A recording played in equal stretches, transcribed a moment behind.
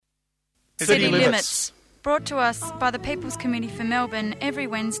City Limits. Brought to us by the People's Committee for Melbourne every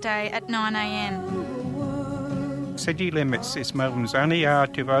Wednesday at 9 a.m. City Limits is Melbourne's only hour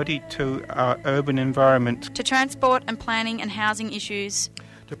devoted to our urban environment. To transport and planning and housing issues.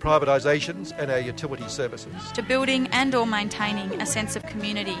 To privatisations and our utility services. To building and or maintaining a sense of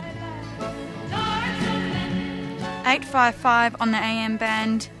community. 855 on the AM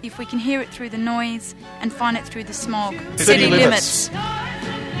band, if we can hear it through the noise and find it through the smog. City Limits.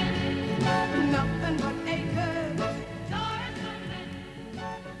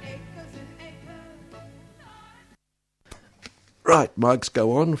 Right, mics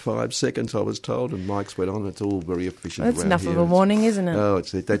go on, 5 seconds I was told, and mics went on. It's all very efficient. That's around enough here. of a warning, isn't it? Oh,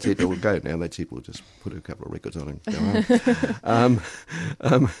 that's it. We'll go now. That's it. We'll just put a couple of records on and go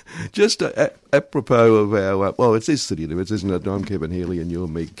on. Just apropos of our, well, it's this City Limits, isn't it? I'm Kevin Healy and you're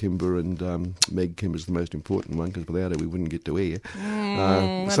Meg Kimber, and Meg Kimber's the most important one because without her we wouldn't get to air.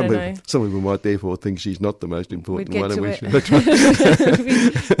 Some people might therefore think she's not the most important one. We'd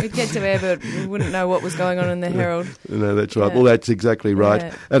get to air, but we wouldn't know what was going on in the Herald. No, that's right. Yeah. Well, that's exactly right.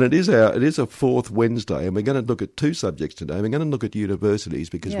 Yeah. And it is a fourth Wednesday, and we're going to look at two subjects today. We're going to look at universities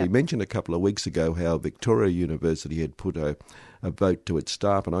because we mentioned a couple of weeks ago how Victoria University had put a vote to its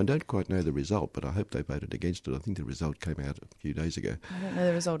staff, and I don't quite know the result, but I hope they voted against it. I think the result came out a few days ago. I don't know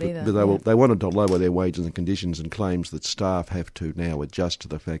the result either. But they wanted to lower their wages and conditions, and claims that staff have to now adjust to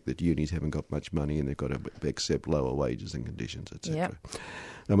the fact that unis haven't got much money and they've got to accept lower wages and conditions, etc. Yep.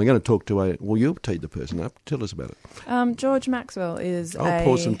 And we're going to talk to you'll tee the person up. Tell us about it. George Maxwell is I'll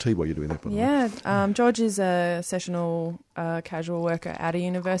pour some tea while you're doing that, by the way. George is a sessional casual worker at a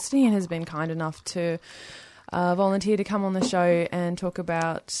university and has been kind enough to volunteer to come on the show and talk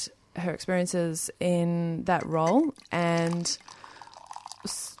about her experiences in that role and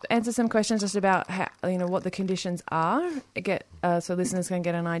answer some questions just about how, what the conditions are. So listeners can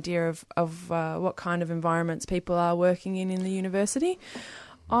get an idea of what kind of environments people are working in the university.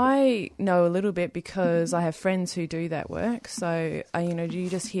 I know a little bit because I have friends who do that work. So, you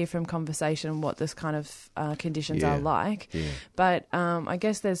just hear from conversation what this kind of conditions are like. Yeah. But I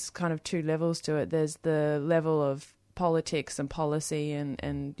guess there's kind of two levels to it. There's the level of politics and policy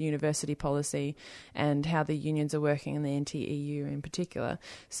and university policy and how the unions are working in the NTEU in particular.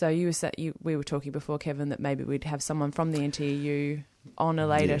 So we were talking before, Kevin, that maybe we'd have someone from the NTEU on a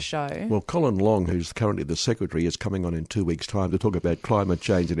later show. Well, Colin Long, who's currently the secretary, is coming on in 2 weeks' time to talk about climate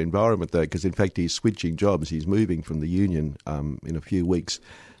change and environment, though, because in fact he's switching jobs. He's moving from the union in a few weeks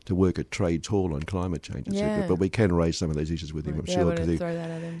to work at Trades Hall on climate change, etc. But we can raise some of those issues with him, I'm sure, because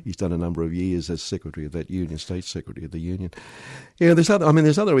he's done a number of years as secretary of that union, state secretary of the union. Yeah, there's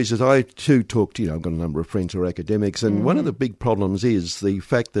other issues. I too talked. I've got a number of friends who are academics, and one of the big problems is the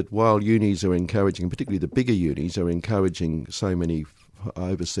fact that while unis are encouraging, particularly the bigger unis, are encouraging so many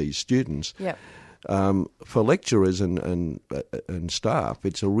overseas students. Yep. For lecturers and staff,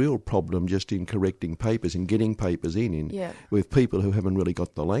 it's a real problem just in correcting papers and getting papers in with people who haven't really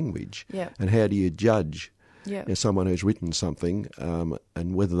got the language. Yep. And how do you judge someone who's written something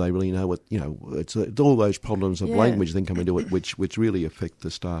and whether they really know what, it's all those problems of language then come into it, which really affect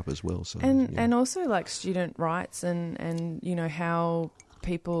the staff as well. So and also like student rights and how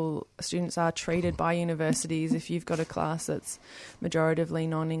students are treated by universities. If you've got a class that's majoritively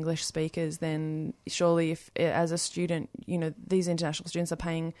non-English speakers, then surely if as a student, these international students are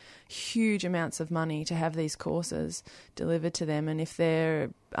paying huge amounts of money to have these courses delivered to them. And if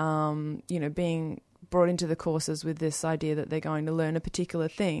they're, being brought into the courses with this idea that they're going to learn a particular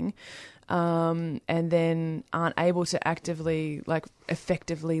thing, and then aren't able to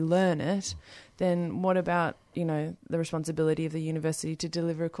effectively learn it, then what about, the responsibility of the university to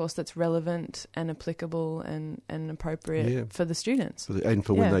deliver a course that's relevant and applicable and appropriate for the students? And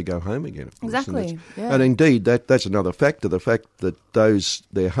for when they go home again, of course. Exactly. And indeed, that's another factor, the fact that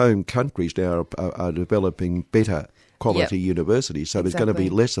their home countries now are developing better quality universities, so there's going to be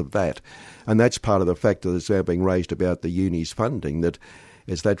less of that. And that's part of the factor that's now being raised about the uni's funding, that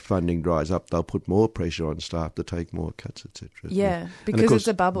as that funding dries up, they'll put more pressure on staff to take more cuts, etc. Yeah, because course, it's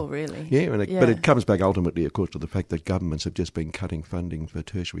a bubble, really. But it comes back ultimately, of course, to the fact that governments have just been cutting funding for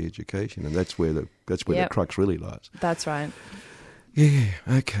tertiary education, and that's where the crux really lies. That's right. Yeah,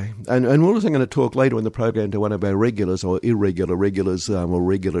 okay. And we're also going to talk later in the program to one of our regulars, or irregular regulars, or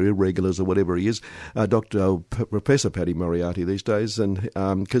regular irregulars, or whatever he is, Professor Paddy Moriarty these days, and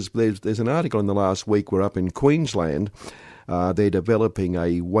because there's an article in the last week, we're up in Queensland. They're developing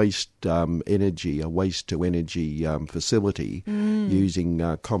a waste-to-energy facility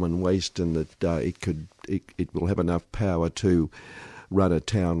using common waste, and that it will have enough power to run a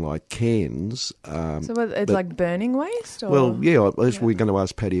town like Cairns. So it's like burning waste? Or? Well, yeah, that's what we're going to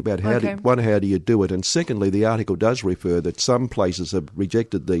ask Paddy about. How do you do it? And secondly, the article does refer that some places have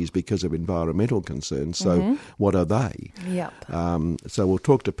rejected these because of environmental concerns. So what are they? Yep. So we'll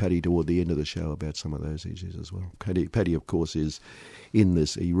talk to Paddy toward the end of the show about some of those issues as well. Paddy, of course, is in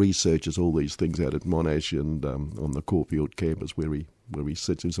this. He researches all these things out at Monash and on the Caulfield campus where he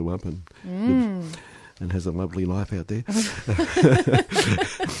sets himself up and lives and has a lovely life out there.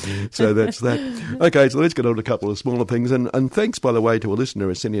 So that's that. Okay, so let's get on to a couple of smaller things. And thanks, by the way, to a listener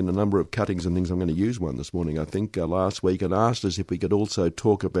who sent in a number of cuttings and things. I'm going to use one this morning, I think, last week, and asked us if we could also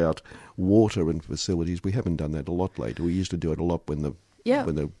talk about water and facilities. We haven't done that a lot lately. We used to do it a lot when the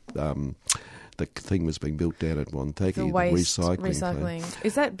thing was being built down at Wonthaggi, the waste recycling. Plant.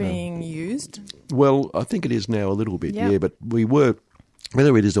 Is that being used? Well, I think it is now a little bit, yeah, but we were...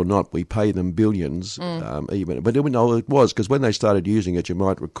 Whether it is or not, we pay them billions even. But no, it was, because when they started using it, you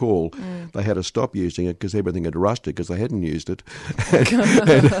might recall, they had to stop using it because everything had rusted because they hadn't used it.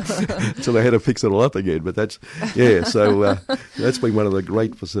 So they had to fix it all up again. But that's been one of the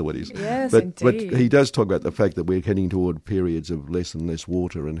great facilities. Yes, but indeed. he does talk about the fact that we're heading toward periods of less and less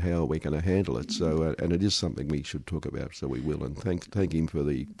water and how we're going to handle it. So, and it is something we should talk about, so we will. And thank him for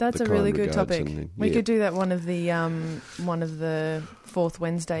the That's the a kind really good regards. topic. We could do that one of the fourth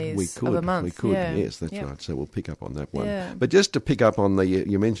Wednesdays of a month. We could, yeah. yes, that's right. So we'll pick up on that one. Yeah. But just to pick up on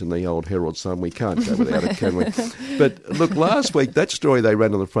you mentioned the old Herald Sun, we can't go without it, can we? But look, last week, that story they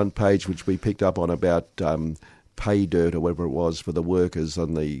ran on the front page, which we picked up on about pay dirt or whatever it was for the workers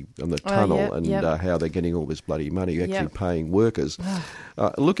on the tunnel how they're getting all this bloody money, actually paying workers.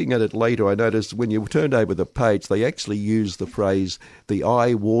 Looking at it later, I noticed when you turned over the page, they actually used the phrase, the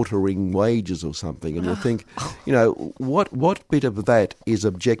eye-watering wages or something, and you think, what bit of that is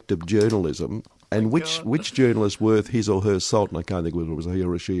objective journalism? And which journalist worth his or her salt, and I can't think whether it was he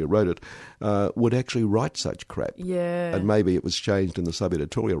or she who wrote it, would actually write such crap? Yeah. And maybe it was changed in the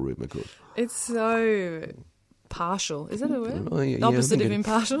sub-editorial room, of course. It's so partial. Is that a word? Oh, yeah, Opposite of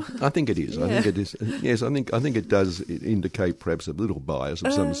impartial? I think it is. Yeah. I think it is. Yes, I think it does indicate perhaps a little bias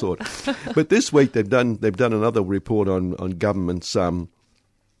of some sort. But this week they've done another report on government's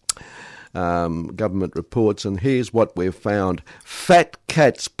government reports, and here's what we've found. Fat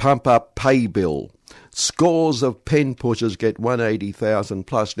cats pump up pay bill. Scores of pen pushers get 180,000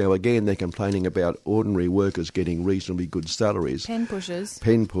 plus. Now, again, they're complaining about ordinary workers getting reasonably good salaries. Pen pushers.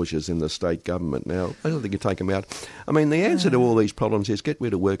 Pen pushers in the state government. Now, I don't think you take them out. I mean, the answer to all these problems is get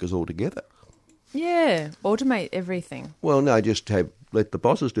rid of workers altogether. Yeah, automate everything. Well, no, just let the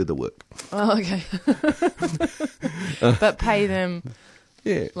bosses do the work. Oh, okay. But pay them.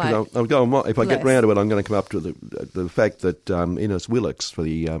 Yeah, like I'll go on. If I get less. round to it, I'm going to come up to the fact that Ines Willocks, for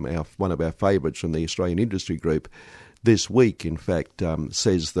the one of our favourites from the Australian Industry Group, this week, in fact,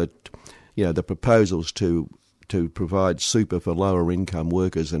 says that the proposals to provide super for lower income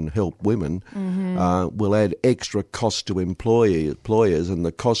workers and help women will add extra cost to employers, and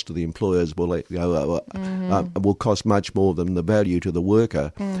the cost to the employers will cost much more than the value to the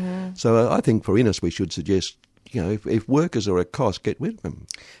worker. So I think for Ines we should suggest, if workers are a cost, get rid of them.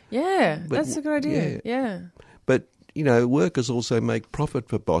 Yeah, that's a good idea. Yeah. But, workers also make profit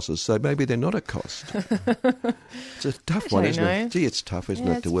for bosses, so maybe they're not a cost. It's a tough one, isn't it? Gee, it's tough, isn't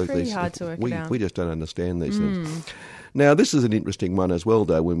it, to work these things? It's pretty hard to work it out. We just don't understand these things. Now, this is an interesting one as well,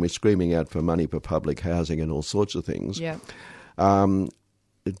 though, when we're screaming out for money for public housing and all sorts of things. Yeah.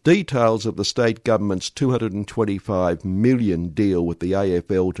 Details of the state government's $225 million deal with the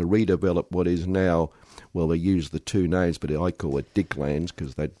AFL to redevelop what is now... Well, they use the two names, but I call it Dicklands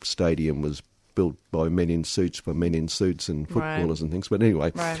because that stadium was built by men in suits for men in suits and footballers and things. But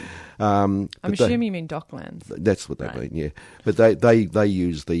anyway, I'm assuming you mean Docklands. That's what they mean, yeah. But they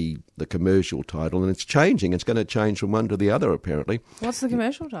use the commercial title, and it's changing. It's going to change from one to the other, apparently. What's the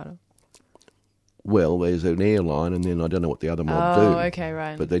commercial title? Well, there's an airline, and then I don't know what the other mob do. Oh, okay,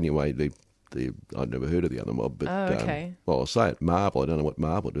 right. But anyway, I'd never heard of the other mob, but okay. I'll say it, Marble. I don't know what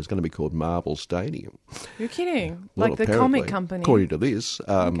Marble is. It's going to be called Marble Stadium. You're kidding? Well, like the comic company? According to this.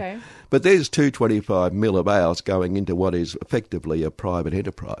 Okay. But there's $225 million of ours going into what is effectively a private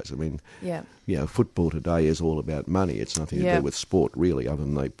enterprise. I mean, football today is all about money. It's nothing to do with sport, really, other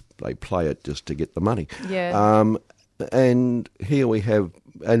than they play it just to get the money. Yeah. And here we have,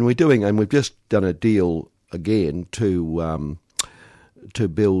 and we've just done a deal again to to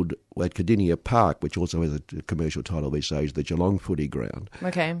build at Cardinia Park, which also has a commercial title these days, the Geelong Footy Ground.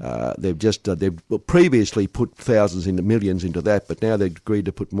 Okay. They've previously put millions into that, but now they've agreed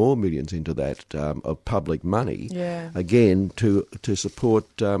to put more millions into that of public money. Yeah. Again, to support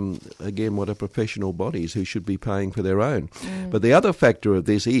again what are professional bodies who should be paying for their own. But the other factor of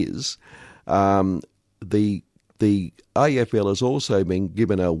this is the AFL has also been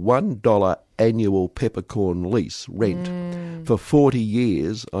given a $1 annual peppercorn lease rent for 40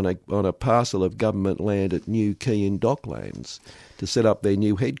 years on a parcel of government land at New Quay in Docklands to set up their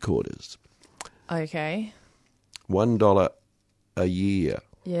new headquarters. Okay. $1 a year.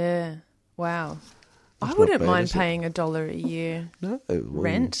 Yeah. Wow. That's I wouldn't not bad, mind is it? paying $1 a year No.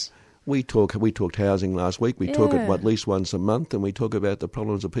 rent. We talked housing last week. We talk it Yeah. at least once a month, and we talk about the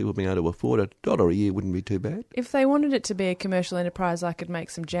problems of people being able to afford it. $1 a year wouldn't be too bad. If they wanted it to be a commercial enterprise, I could make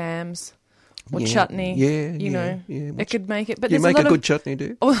some jams or Yeah. chutney. Yeah, you yeah, know, yeah. it could make it. But You there's make a a lot good chutney, do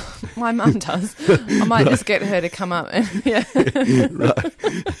you? Oh, my mum does. I might just get her to come up and Right.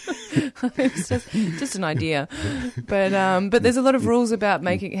 it's just an idea. But there's a lot of rules about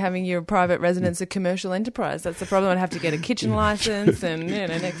having your private residence a commercial enterprise. That's the problem. I'd have to get a kitchen license, and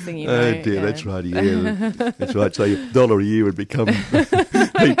next thing you know. Oh dear, that's right. Yeah, that's right. So $1 a year would become.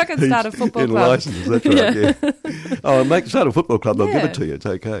 I can start a football in club. license. That's right. Yeah. Oh, start a football club. They'll give Yeah. it to you. It's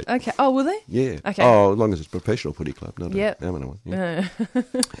okay. Okay. Oh, will they? Yeah. Okay. Oh, as long as it's a professional footy club, not Yep. an amateur one. Yeah.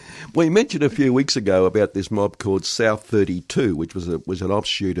 We mentioned a few weeks ago about this mob called South 32, which was an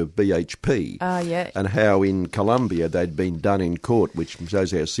offshoot of BHP. Yeah. And how in Colombia they'd been done in court, which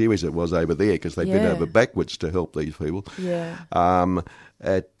shows how serious it was over there because they'd been Yeah. over backwards to help these people. Yeah.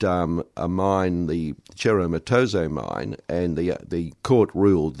 At a mine, the Cerro Matoso mine, and the court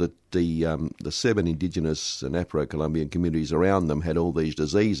ruled that the 7 indigenous and Afro-Colombian communities around them had all these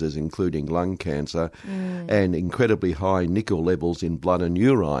diseases, including lung cancer and incredibly high nickel levels in blood and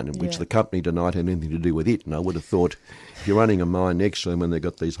urine, which Yeah. the company denied had anything to do with it. And I would have thought, if you're running a mine next to them and they've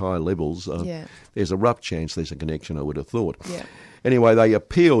got these high levels, there's a rough chance there's a connection, I would have thought. Yeah. Anyway, they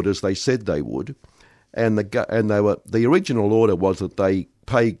appealed as they said they would. And the original order was that they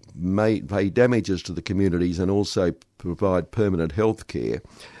pay damages to the communities and also provide permanent health care.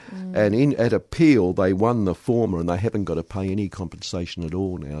 And at appeal, they won the former, and they haven't got to pay any compensation at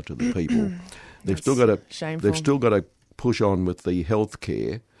all now to the people. They've still got to push on with the health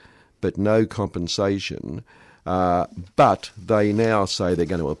care, but no compensation. But they now say they're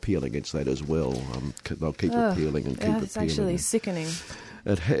going to appeal against that as well. They'll keep appealing and keep appealing. It's actually sickening.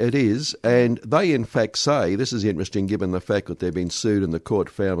 It is, and they in fact say, this is interesting given the fact that they've been sued and the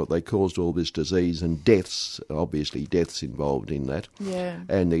court found that they caused all this disease and deaths, obviously deaths involved in that,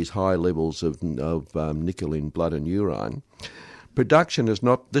 and these high levels of nickel in blood and urine. Production is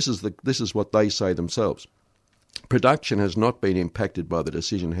not, this is what they say themselves. Production has not been impacted by the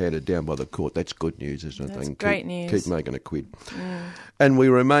decision handed down by the court. That's good news, isn't it? That's great news. Keep making a quid. And we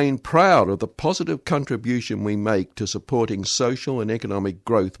remain proud of the positive contribution we make to supporting social and economic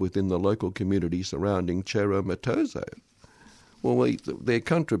growth within the local community surrounding Cerro Matoso. Well, their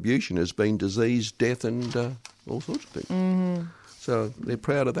contribution has been disease, death and all sorts of things. Mm-hmm. So they're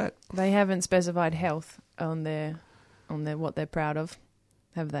proud of that. They haven't specified health on their what they're proud of,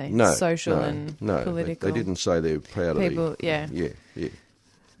 have they? No. Social and political. They didn't say they're proud people, of yeah. Yeah.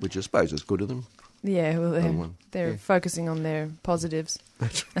 Which I suppose is good of them. Yeah, well, they're Yeah. focusing on their positives.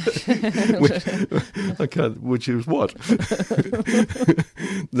 Which is what?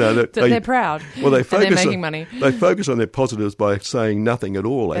 No, They're proud. Well, they focus and they're making money. They focus on their positives by saying nothing at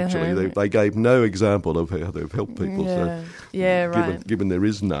all. Actually, they gave no example of how they've helped people. Yeah, right. Given there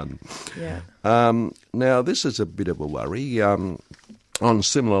is none. Yeah. Now, this is a bit of a worry. On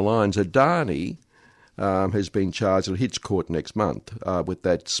similar lines, Adani has been charged. It hits court next month with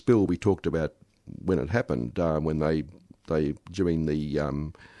that spill we talked about when it happened. When they during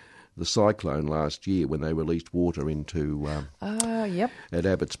the cyclone last year, when they released water into at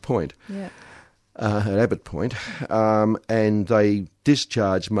Abbott's Point. Yeah. At Abbott Point, and they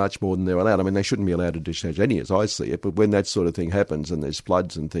discharge much more than they're allowed. I mean, they shouldn't be allowed to discharge any, as I see it, but when that sort of thing happens and there's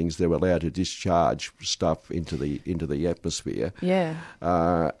floods and things, they're allowed to discharge stuff into the atmosphere. Yeah.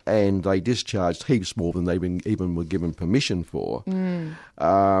 And they discharged heaps more than they even were given permission for.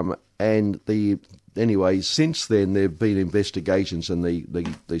 Anyway, since then there have been investigations, and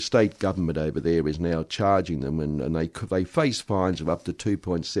the state government over there is now charging them, and they face fines of up to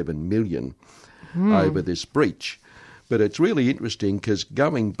 $2.7 million over this breach. But it's really interesting because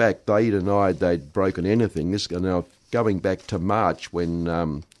going back, they denied they'd broken anything. Now going back to March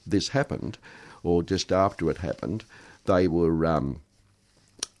when this happened, or just after it happened, they were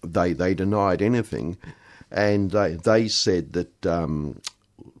they denied anything. and they said that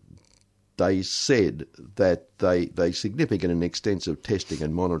they significant and extensive testing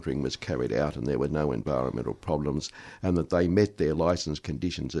and monitoring was carried out, and there were no environmental problems, and that they met their licence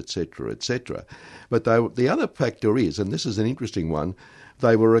conditions, etc., etc. But the other factor is, and this is an interesting one,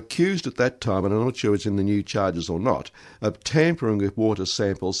 they were accused at that time, and I'm not sure it's in the new charges or not, of tampering with water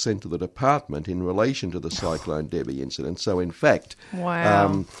samples sent to the department in relation to the Cyclone Debbie incident. So, in fact,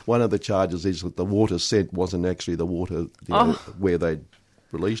 Wow. One of the charges is that the water sent wasn't actually the water where they'd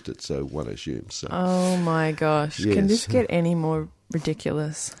released it, so one assumes. So. Oh my gosh. Yes. Can this get any more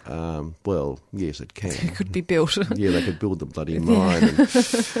ridiculous? Well, yes, it can. It could be built. Yeah, they could build the bloody mine.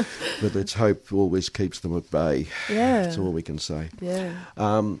 But let's hope always keeps them at bay. Yeah. That's all we can say. Yeah.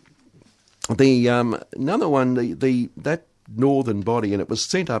 Another one, that northern body, and it was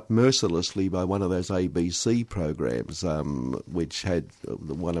sent up mercilessly by one of those ABC programs, which had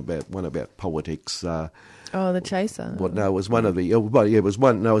one about politics. Oh, The Chaser. Well, no, it was one of the. Well, yeah, it was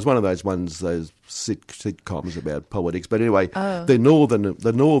one. No, it was one of those ones, those sitcoms about politics. But anyway, the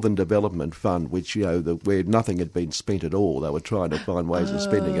Northern Development Fund, which where nothing had been spent at all, they were trying to find ways of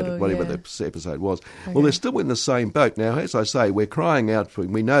spending it, whatever the episode was. Okay. Well, they're still in the same boat now. As I say, we're crying out for.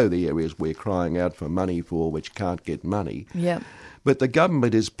 We know the areas we're crying out for money for, which can't get money. Yeah. But the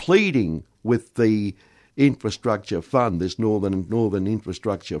government is pleading with the infrastructure fund, this Northern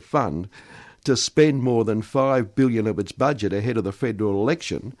Infrastructure Fund, to spend more than $5 billion of its budget ahead of the federal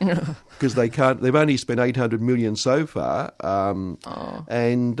election, because they can't. They've only spent $800 million so far,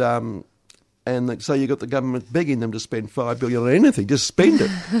 and so you got the government begging them to spend $5 billion on anything. Just spend it.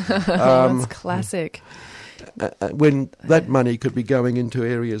 That's classic. When that money could be going into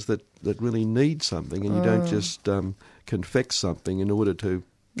areas that really need something, and you don't just confect something in order to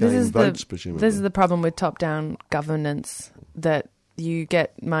gain votes, presumably. This is the problem with top-down governance, that you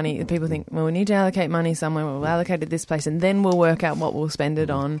get money, and people think, well, we need to allocate money somewhere, we'll allocate it this place, and then we'll work out what we'll spend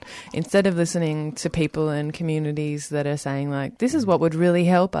it on, instead of listening to people and communities that are saying, like, this is what would really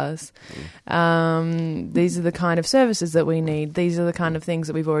help us. These are the kind of services that we need. These are the kind of things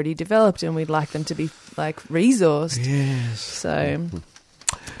that we've already developed, and we'd like them to be, like, resourced. Yes. So,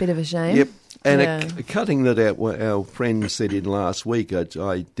 bit of a shame. Yep. And cutting that out, what our friend said in last week,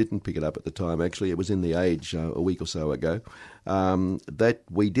 I didn't pick it up at the time, actually. It was in The Age a week or so ago, that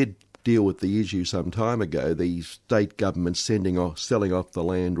we did deal with the issue some time ago, the state government selling off the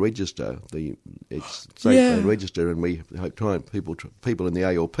land register, land register, and we hope people in the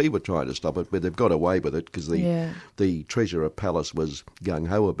ALP were trying to stop it, but they've got away with it because the Treasurer Palace was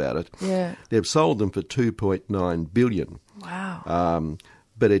gung-ho about it. Yeah. They've sold them for $2.9 billion. Wow.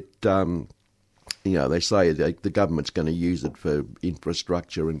 But it... they say the government's going to use it for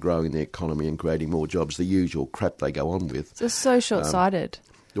infrastructure and growing the economy and creating more jobs, the usual crap they go on with. It's just so short-sighted.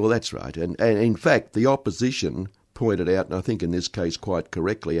 Well, that's right. And in fact, the opposition pointed out, and I think in this case quite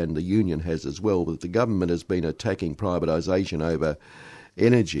correctly, and the union has as well, that the government has been attacking privatisation over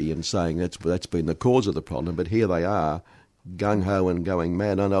energy and saying that's been the cause of the problem. But here they are, gung-ho and going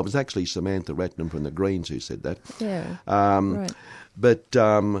mad. And it was actually Samantha Ratnam from the Greens who said that. Yeah, right. But...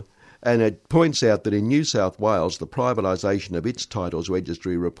 and it points out that in New South Wales, the privatisation of its titles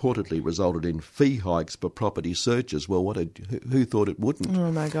registry reportedly resulted in fee hikes for property searches. Well, who thought it wouldn't?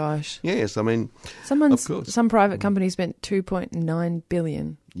 Oh my gosh! Yes, I mean, some private company spent $2.9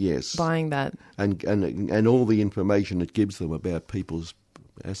 billion. Yes, buying that, and all the information it gives them about people's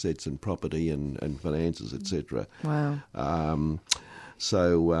assets and property and finances, etc. Wow.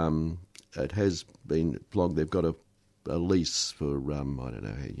 So it has been flogged. They've got a lease for I don't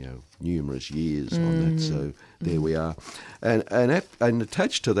know, numerous years on that. So there we are, and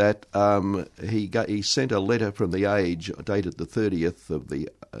attached to that, he sent a letter from The Age dated the 30th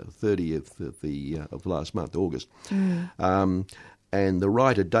of last month, August. And the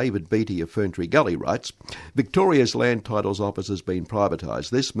writer David Beattie of Ferntree Gully writes, Victoria's Land Titles Office has been privatised.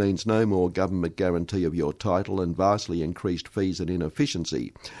 This means no more government guarantee of your title and vastly increased fees and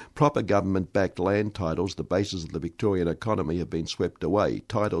inefficiency. Proper government-backed land titles, the basis of the Victorian economy, have been swept away.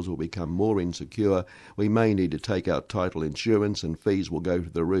 Titles will become more insecure. We may need to take out title insurance and fees will go to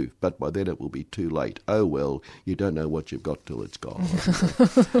the roof, but by then it will be too late. Oh well, you don't know what you've got till it's gone.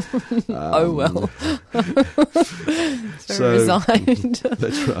 Oh well. So resigned.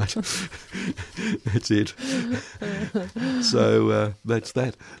 That's right. That's it. So that's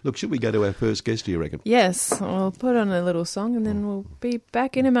that. Look, should we go to our first guest, do you reckon? Yes, I'll put on a little song and then we'll be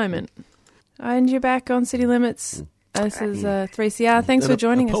back in a moment. And you're back on City Limits. This is 3CR. Thanks for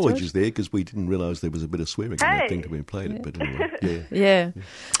joining us, George. Apologies there, because we didn't realise there was a bit of swearing in that thing to be played. But anyway, Yeah.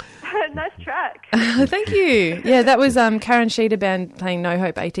 nice track. Thank you. Yeah, that was Karen Sheeter Band playing No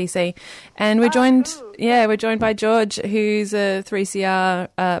Hope ATC, and we're joined. Cool. Yeah, we're joined by George, who's a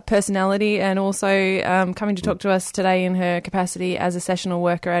 3CR personality, and also coming to talk to us today in her capacity as a sessional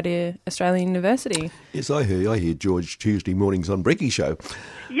worker at Australian University. Yes, I hear George Tuesday mornings on Brecky Show.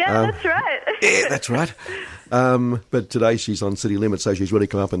 Yeah, that's right. Yeah, that's right. But today she's on City Limits, so she's really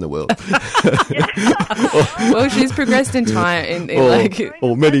come up in the world. Well, she's progressed in time.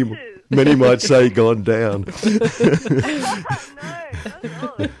 Or many might say gone down. No, not at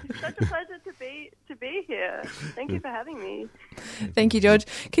all. It's such a pleasure to be here. Thank you for having me. Thank you, George.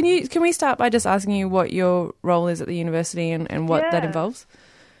 Can we start by just asking you what your role is at the university and what that involves?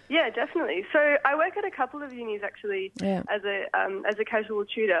 Yeah, definitely. So I work at a couple of unis actually as a casual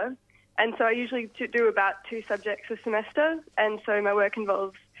tutor, and so I usually do about 2 subjects a semester, and so my work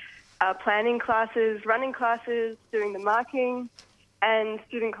involves planning classes, running classes, doing the marking, and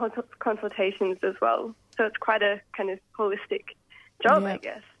student consultations as well. So it's quite a kind of holistic job, I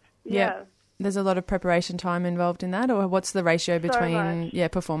guess. Yeah. There's a lot of preparation time involved in that, or what's the ratio between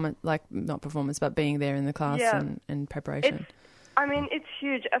performance, like not performance, but being there in the class and preparation? It's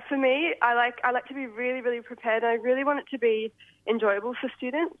huge. For me, I like to be really, really prepared, and I really want it to be enjoyable for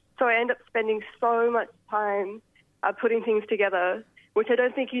students. So I end up spending so much time putting things together, which I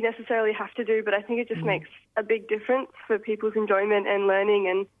don't think you necessarily have to do, but I think it just makes a big difference for people's enjoyment and learning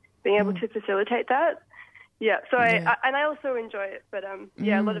and being able to facilitate that. Yeah, so I also enjoy it, but a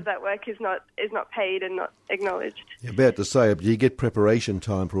lot of that work is not paid and not acknowledged. You're about to say, do you get preparation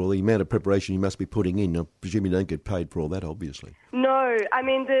time for all the amount of preparation you must be putting in? I presume you don't get paid for all that, obviously. No,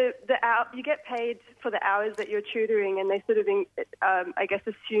 you get paid for the hours that you're tutoring, and they sort of,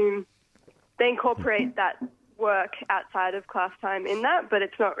 assume they incorporate that work outside of class time in that, but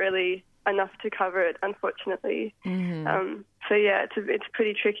it's not really enough to cover it, unfortunately. It's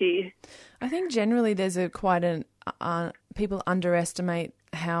pretty tricky. I think generally there's people underestimate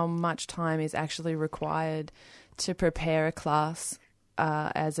how much time is actually required to prepare a class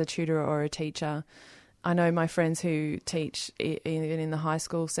as a tutor or a teacher. I know my friends who teach even in the high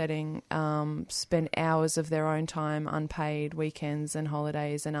school setting spend hours of their own time unpaid, weekends and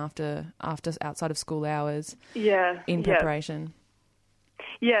holidays, and after outside of school hours in preparation.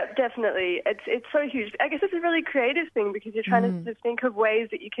 Yeah, definitely. It's so huge. I guess it's a really creative thing because you're trying to think of ways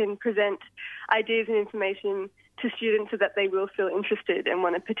that you can present ideas and information to students so that they will feel interested and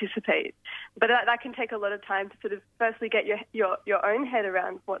want to participate. But that can take a lot of time to sort of firstly get your own head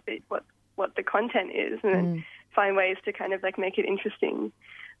around what the content is, and then find ways to kind of like make it interesting.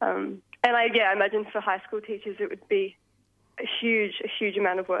 I imagine for high school teachers it would be a huge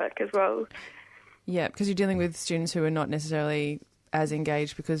amount of work as well. Yeah, because you're dealing with students who are not necessarily as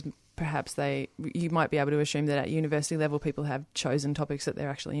engaged, because perhaps you might be able to assume that at university level people have chosen topics that they're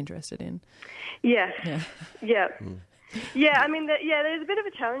actually interested in. Yes. Yeah. There's a bit of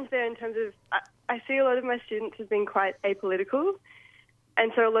a challenge there in terms of I see a lot of my students as being quite apolitical,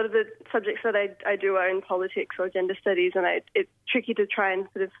 and so a lot of the subjects that I do are in politics or gender studies, and it's tricky to try and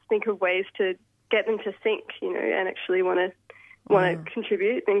sort of think of ways to get them to think, and actually want to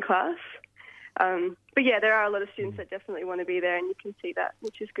contribute in class. There are a lot of students that definitely want to be there, and you can see that,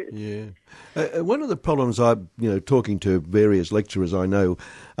 which is good. Yeah. One of the problems talking to various lecturers I know,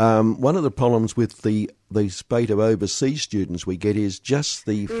 one of the problems with the spate of overseas students we get is just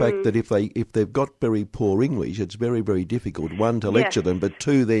the fact that if they've got very poor English, it's very, very difficult, one, to lecture them, but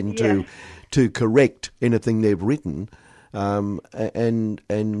two, then to correct anything they've written, and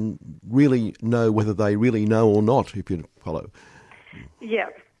really know whether they really know or not, if you follow. Yeah.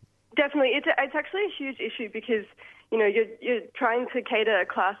 Definitely. It's actually a huge issue because, you're trying to cater a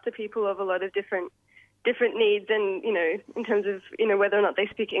class to people of a lot of different needs, and, in terms of, whether or not they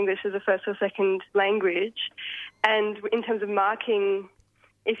speak English as a first or second language. And in terms of marking,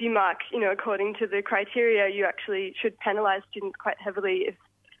 if you mark, according to the criteria, you actually should penalise students quite heavily if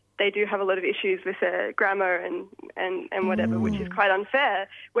they do have a lot of issues with their grammar and whatever, which is quite unfair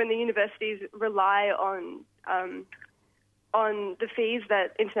when the universities rely on the fees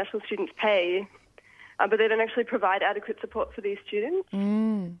that international students pay, but they don't actually provide adequate support for these students.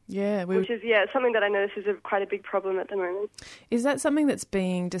 Which is something that I notice is quite a big problem at the moment. Is that something that's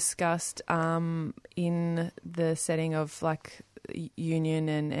being discussed in the setting of like union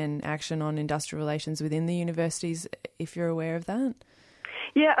and action on industrial relations within the universities, if you're aware of that?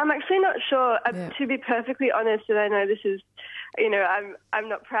 Yeah, I'm actually not sure. To be perfectly honest, and I know this is, I'm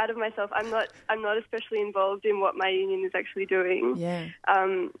not proud of myself. I'm not especially involved in what my union is actually doing. Yeah.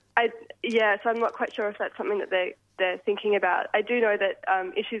 So I'm not quite sure if that's something that they're thinking about. I do know that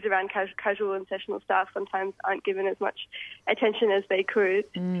issues around casual and sessional staff sometimes aren't given as much attention as they could.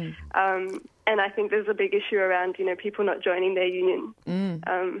 And I think there's a big issue around, people not joining their union.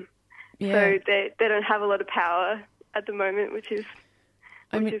 So they don't have a lot of power at the moment, which is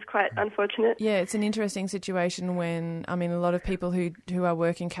quite unfortunate. Yeah, it's an interesting situation when, a lot of people who are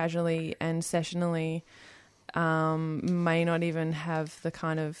working casually and sessionally may not even have the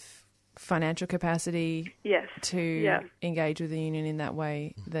kind of financial capacity to engage with the union in that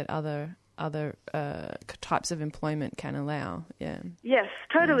way that other types of employment can allow. Yeah. Yes,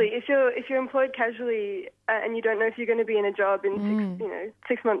 totally. If you're employed casually and you don't know if you're going to be in a job in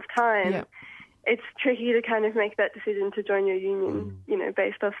 6 months' time, it's tricky to kind of make that decision to join your union,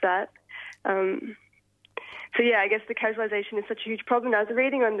 based off that. So I guess the casualisation is such a huge problem. I was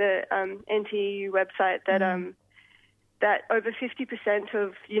reading on the NTEU website that that over 50%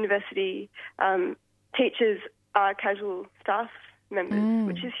 of university teachers are casual staff members,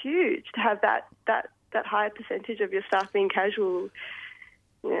 which is huge to have that high percentage of your staff being casual.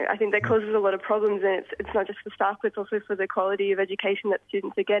 I think that causes a lot of problems, and it's not just for staff, but it's also for the quality of education that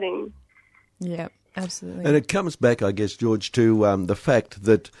students are getting. Yeah, absolutely. And it comes back, I guess, George, to the fact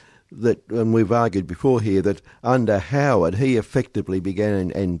that and we've argued before here, that under Howard, he effectively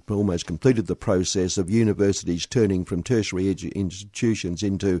began and almost completed the process of universities turning from tertiary institutions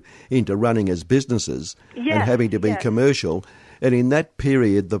into running as businesses and having to be commercial. And in that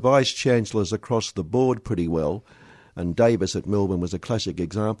period, the vice-chancellors across the board pretty well, and Davis at Melbourne was a classic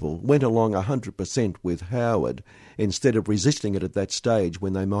example, went along 100% with Howard instead of resisting it at that stage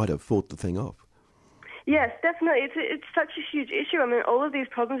when they might have fought the thing off. Yes, definitely. It's such a huge issue. All of these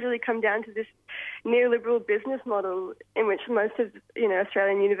problems really come down to this neoliberal business model in which most of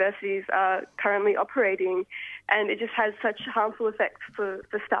Australian universities are currently operating, and it just has such harmful effects for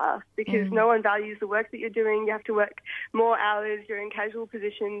staff because no one values the work that you're doing. You have to work more hours. You're in casual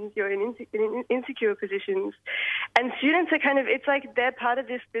positions. You're in insecure positions, and students are it's like they're part of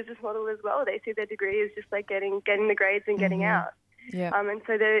this business model as well. They see their degree as just like getting the grades and getting out. Yeah. And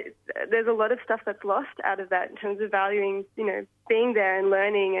so there's a lot of stuff that's lost out of that in terms of valuing, being there and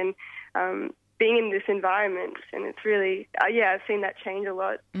learning and being in this environment. And it's really, I've seen that change a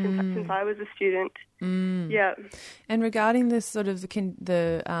lot since I was a student. Yeah. And regarding this sort of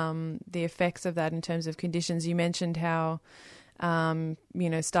the effects of that in terms of conditions, you mentioned how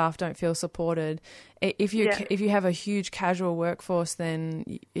staff don't feel supported. If you have a huge casual workforce,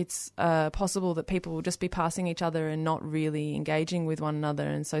 then it's possible that people will just be passing each other and not really engaging with one another,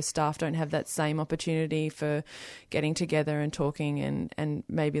 and so staff don't have that same opportunity for getting together and talking and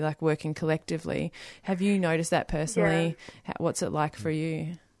maybe like working collectively. Have you noticed that personally? Yeah. What's it like for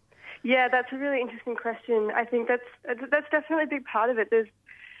you? Yeah, that's a really interesting question. I think that's definitely a big part of it.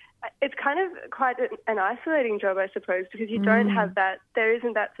 It's kind of quite an isolating job, I suppose, because you don't have that, there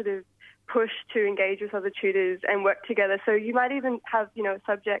isn't that sort of push to engage with other tutors and work together. So you might even have, a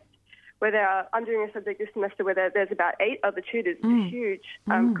subject where I'm doing a subject this semester where there's about 8 other tutors. It's a huge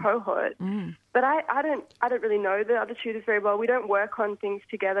cohort. But I don't really know the other tutors very well. We don't work on things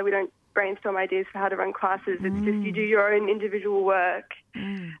together. We don't brainstorm ideas for how to run classes. It's just you do your own individual work.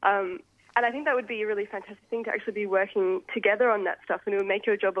 And I think that would be a really fantastic thing to actually be working together on that stuff, and it would make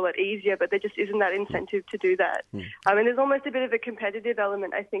your job a lot easier, but there just isn't that incentive to do that. And there's almost a bit of a competitive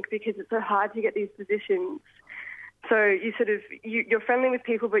element, I think, because it's so hard to get these positions. So you're friendly with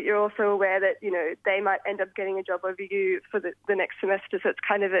people, but you're also aware that, they might end up getting a job over you for the next semester. So it's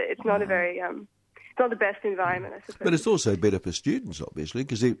kind of it's not a very... it's not the best environment, I suppose. But it's also better for students, obviously,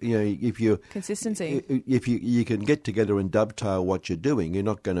 because if you consistency, if you can get together and dovetail what you're doing, you're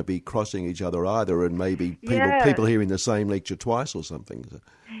not going to be crossing each other either, and maybe people hearing the same lecture twice or something.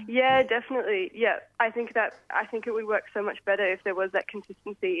 Yeah, definitely. Yeah, I think it would work so much better if there was that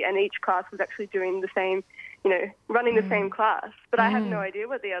consistency, and each class was actually doing the same, running the same class. But I have no idea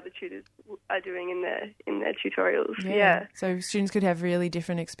what the other tutors are doing in their tutorials. Yeah. So students could have really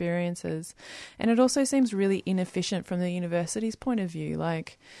different experiences, and it also seems really inefficient from the university's point of view,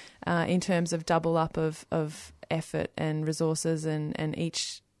 like in terms of double up of effort and resources, and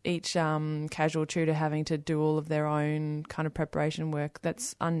each casual tutor having to do all of their own kind of preparation work.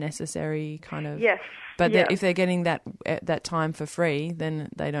 That's unnecessary kind of. Yes. But if they're getting that time for free, then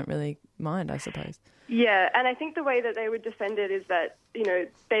they don't really mind, I suppose. Yeah, and I think the way that they would defend it is that,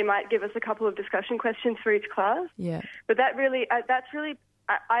 they might give us a couple of discussion questions for each class. Yeah. But that's really, I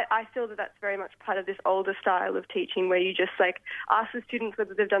feel that that's very much part of this older style of teaching where you just ask the students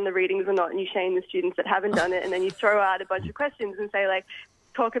whether they've done the readings or not, and you shame the students that haven't done it, and then you throw out a bunch of questions and say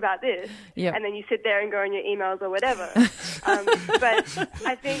talk about this, Yep. and then you sit there and go on your emails or whatever. But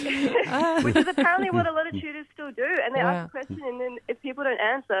I think, which is apparently what a lot of tutors still do, and they ask a question, and then if people don't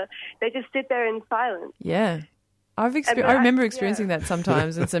answer, they just sit there in silence. Yeah. I remember experiencing that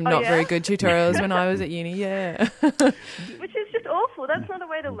sometimes in some not very good tutorials when I was at uni, yeah. Which is just awful. That's not a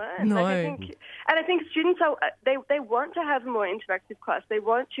way to learn. No. I think students they want to have a more interactive class. They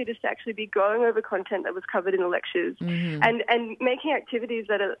want tutors to actually be going over content that was covered in the lectures and making activities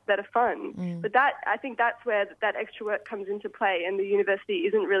that are fun. But I think that's where that extra work comes into play, and the university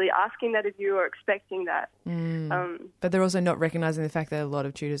isn't really asking that of you or expecting that. But they're also not recognising the fact that a lot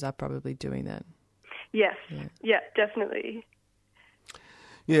of tutors are probably doing that. Yes. Yeah, definitely.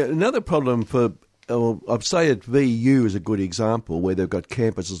 Yeah, another problem for, I'd say at VU is a good example where they've got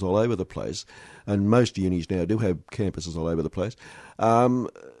campuses all over the place, and most unis now do have campuses all over the place.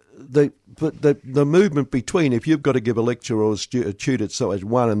 The movement between, if you've got to give a lecture or a tutor at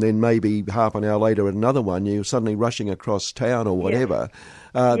one and then maybe half an hour later at another one, you're suddenly rushing across town or whatever,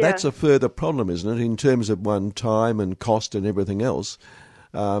 that's a further problem, isn't it, in terms of one, time and cost and everything else.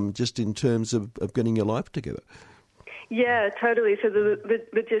 Just in terms of getting your life together. Yeah, totally. So the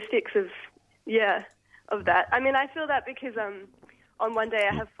logistics of that. I mean, I feel that because on one day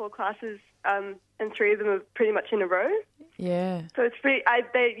I have 4 classes and 3 of them are pretty much in a row. Yeah. So it's pretty.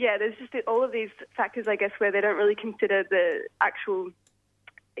 There's just all of these factors, I guess, where they don't really consider the actual,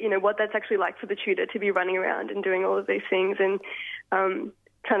 what that's actually like for the tutor to be running around and doing all of these things, and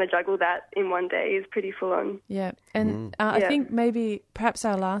trying to juggle that in one day is pretty full on. Yeah, and I think maybe perhaps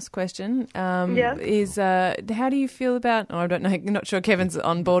our last question is how do you feel about? Oh, I don't know. I'm not sure Kevin's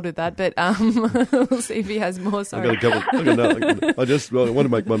on board with that, but we'll see if he has more. Sorry, I just want to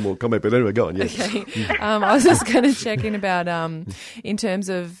make one more comment, but anyway, go on. Yes. Okay, I was just going to check in about in terms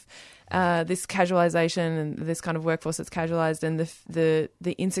of. This casualisation and this kind of workforce that's casualised, and the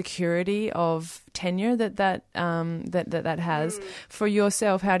insecurity of tenure that has for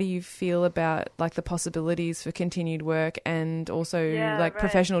yourself. How do you feel about like the possibilities for continued work and also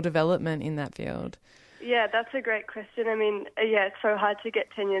professional development in that field? Yeah, that's a great question. I mean, it's so hard to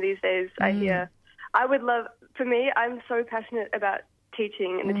get tenure these days. I hear. I would love. For me, I'm so passionate about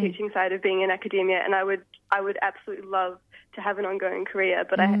teaching and the teaching side of being in academia, and I would absolutely love to have an ongoing career,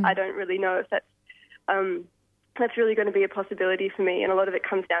 but I don't really know if that's really going to be a possibility for me. And a lot of it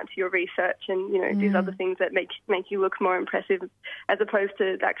comes down to your research and these other things that make you look more impressive, as opposed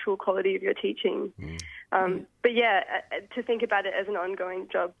to the actual quality of your teaching. But to think about it as an ongoing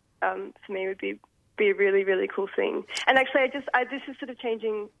job for me would be a really, really cool thing. And actually, this is sort of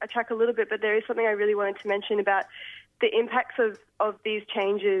changing a track a little bit, but there is something I really wanted to mention about the impacts of these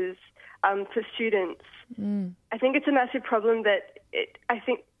changes for students. I think it's a massive problem that I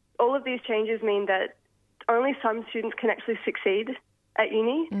think all of these changes mean that only some students can actually succeed at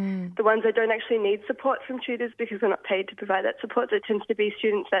uni. The ones that don't actually need support from tutors because they're not paid to provide that support. So it tends to be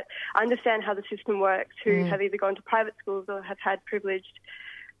students that understand how the system works, who have either gone to private schools or have had privileged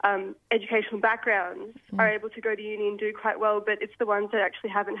educational backgrounds, are able to go to uni and do quite well, but it's the ones that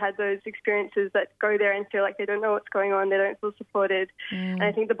actually haven't had those experiences that go there and feel like they don't know what's going on, they don't feel supported. And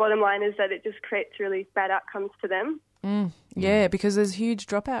I think the bottom line is that it just creates really bad outcomes for them. Yeah, because there's huge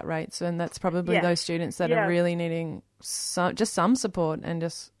dropout rates, and that's probably those students that are really needing just some support and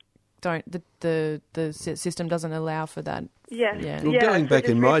just the system doesn't allow for that. Well, going back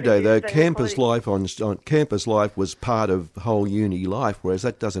in my day, though, campus life on campus life was part of whole uni life, whereas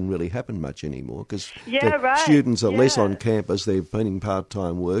that doesn't really happen much anymore because students are less on campus. They're finding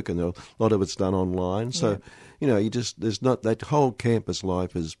part-time work, and a lot of it's done online. So, there's not that whole campus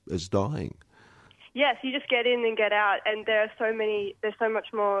life is dying. Yes, you just get in and get out, and there's so much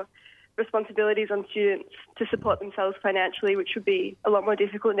more responsibilities on students to support themselves financially, which would be a lot more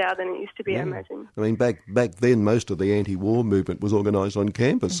difficult now than it used to be, I imagine. I mean, back then, most of the anti-war movement was organised on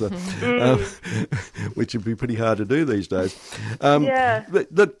campus, which would be pretty hard to do these days. But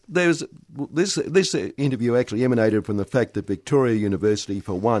there's this interview actually emanated from the fact that Victoria University,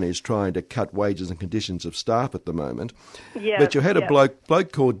 for one, is trying to cut wages and conditions of staff at the moment. But you had a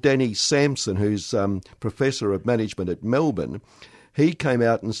bloke called Danny Sampson, who's Professor of Management at Melbourne. He came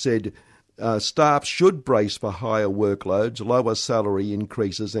out and said staff should brace for higher workloads, lower salary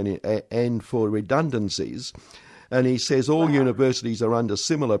increases and for redundancies. And he says all universities are under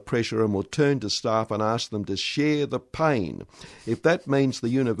similar pressure and will turn to staff and ask them to share the pain. If that means the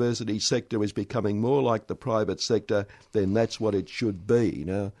university sector is becoming more like the private sector, then that's what it should be.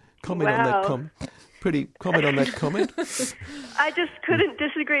 Now, comment on that, comment on that comment? I just couldn't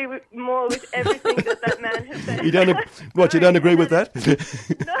disagree more with everything that man has said. You don't agree with that?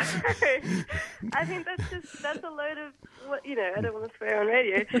 No. I think that's a load of, I don't want to swear on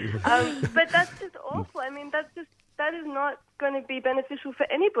radio. But that's just awful. I mean, that is not going to be beneficial for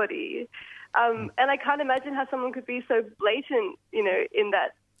anybody. And I can't imagine how someone could be so blatant, in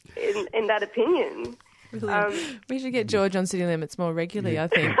that opinion. We should get George on City Limits more regularly, I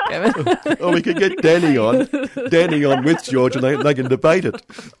think. Or we could get Danny on with George, and they can debate it.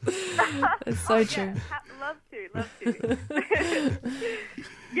 It's so true. Love to.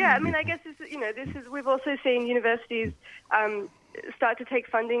 Yeah, I mean, I guess we've also seen universities start to take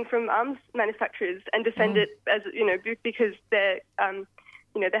funding from arms manufacturers and defend it as because they're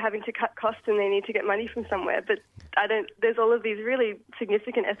they're having to cut costs and they need to get money from somewhere. But there's all of these really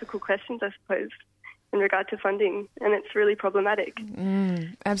significant ethical questions, I suppose, in regard to funding, and it's really problematic.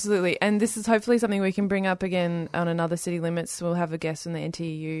 Absolutely. And this is hopefully something we can bring up again on another City Limits. We'll have a guest from the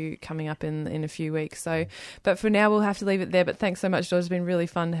NTU coming up in a few weeks. But for now, we'll have to leave it there. But thanks so much, George. It's been really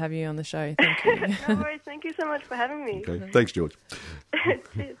fun to have you on the show. Thank you. No worries. Thank you so much for having me. Okay. Thanks, George.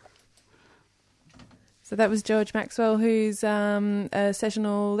 Cheers. So that was George Maxwell, who's a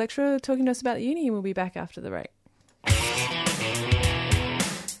sessional lecturer talking to us about uni. We'll be back after the break.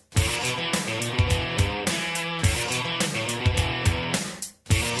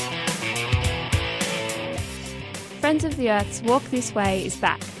 Friends of the Earth's Walk This Way is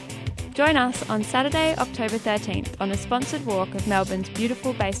back. Join us on Saturday, October 13th on a sponsored walk of Melbourne's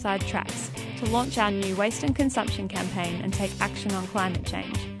beautiful Bayside tracks to launch our new waste and consumption campaign and take action on climate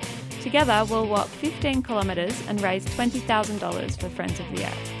change. Together, we'll walk 15 kilometres and raise $20,000 for Friends of the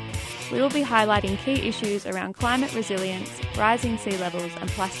Earth. We will be highlighting key issues around climate resilience, rising sea levels and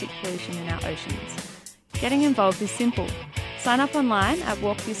plastic pollution in our oceans. Getting involved is simple. Sign up online at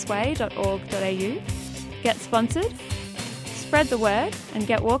walkthisway.org.au. Get sponsored, spread the word and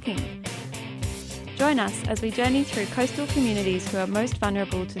get walking. Join us as we journey through coastal communities who are most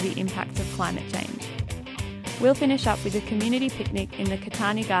vulnerable to the impacts of climate change. We'll finish up with a community picnic in the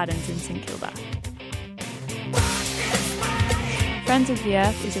Catani Gardens in St Kilda. Friends of the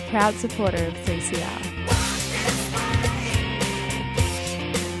Earth is a proud supporter of 3CR.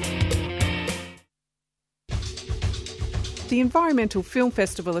 The Environmental Film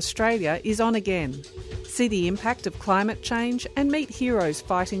Festival Australia is on again. See the impact of climate change and meet heroes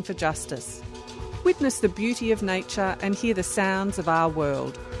fighting for justice. Witness the beauty of nature and hear the sounds of our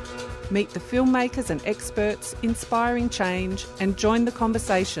world. Meet the filmmakers and experts inspiring change and join the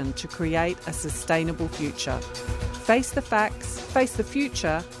conversation to create a sustainable future. Face the facts, face the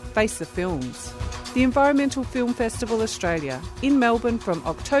future, face the films. The Environmental Film Festival Australia in Melbourne from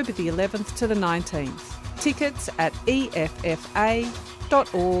October the 11th to the 19th. Tickets at effa.org.au.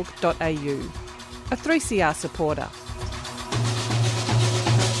 A 3CR supporter.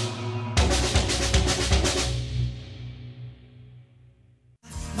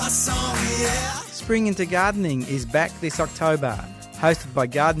 Spring into Gardening is back this October, hosted by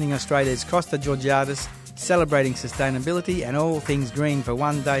Gardening Australia's Costa Georgiadis, celebrating sustainability and all things green for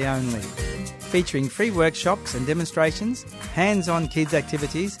one day only. Featuring free workshops and demonstrations, hands-on kids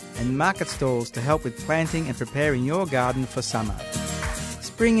activities and market stalls to help with planting and preparing your garden for summer.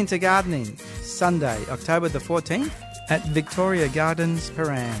 Spring into Gardening, Sunday, October the 14th at Victoria Gardens,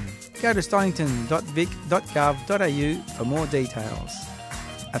 Paran. Go to stonington.vic.gov.au for more details.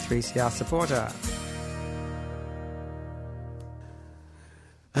 A 3CR supporter.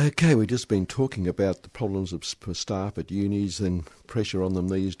 Okay, we've just been talking about the problems for staff at unis and pressure on them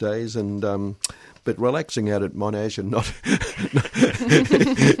these days, and but relaxing out at Monash and not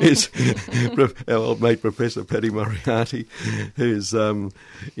is our old mate Professor Paddy Moriarty, who's in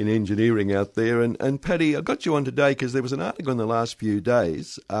engineering out there. And Paddy, I got you on today because there was an article in the last few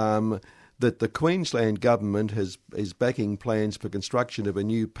days that the Queensland government is backing plans for construction of a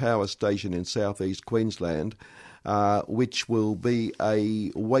new power station in southeast Queensland, which will be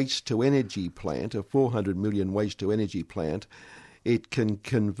a waste-to-energy plant, a 400 million waste-to-energy plant. It can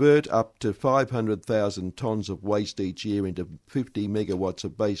convert up to 500,000 tonnes of waste each year into 50 megawatts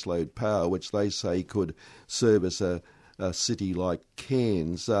of baseload power, which they say could service a city like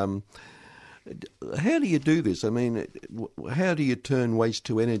Cairns. How do you do this? I mean, how do you turn waste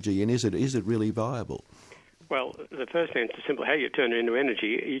to energy, and is it really viable? Well, the first answer is simple. How you turn it into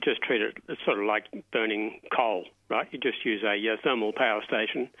energy, you just treat it, it's sort of like burning coal, right? You just use a thermal power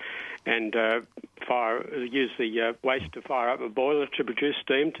station and use the waste to fire up a boiler to produce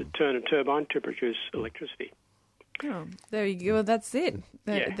steam, to turn a turbine to produce electricity. Oh, there you go. Well, that's it.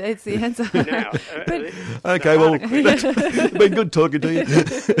 Yeah. That's the answer. Now, Okay, well, it's been good talking to you.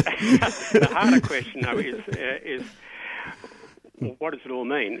 the harder question, though, is what does it all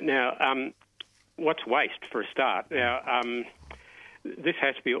mean? Now, what's waste for a start? Now, this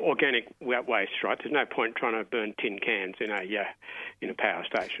has to be organic waste, right? There's no point trying to burn tin cans in a power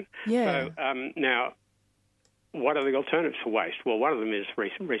station. Yeah. So now, what are the alternatives for waste? Well, one of them is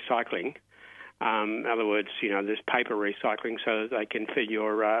recycling. In other words, there's paper recycling so that they can fill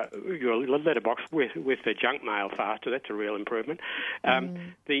your letterbox with the junk mail faster. That's a real improvement.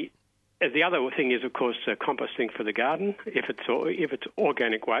 The other thing is, of course, composting for the garden if it's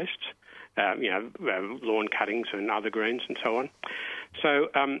organic waste. Lawn cuttings and other greens and so on. So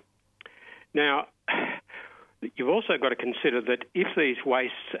now you've also got to consider that if these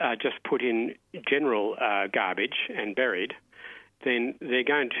wastes are just put in general garbage and buried, then they're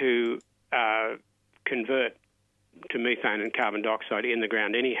going to convert to methane and carbon dioxide in the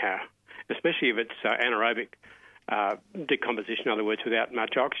ground anyhow, especially if it's anaerobic decomposition, in other words, without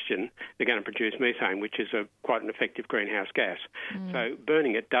much oxygen, they're going to produce methane, which is quite an effective greenhouse gas. So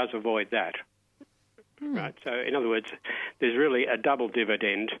burning it does avoid that. Right. So in other words, there's really a double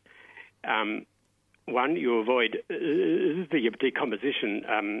dividend. One, you avoid the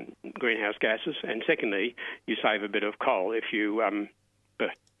decomposition greenhouse gases, and secondly, you save a bit of coal if you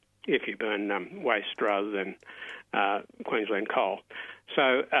burn waste rather than Queensland coal.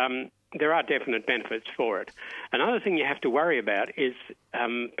 So there are definite benefits for it. Another thing you have to worry about is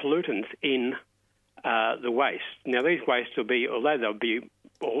pollutants in the waste. Now, these wastes although they'll be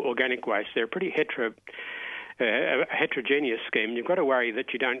organic waste, they're a pretty heterogeneous scheme. You've got to worry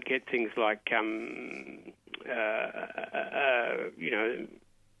that you don't get things like,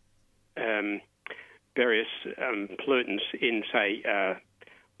 various pollutants in, say,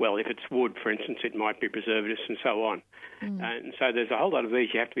 if it's wood, for instance, it might be preservatives and so on. And so there's a whole lot of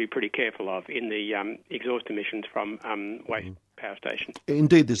these you have to be pretty careful of in the exhaust emissions from waste power stations.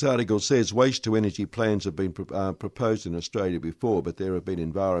 Indeed, this article says waste-to-energy plans have been proposed in Australia before, but there have been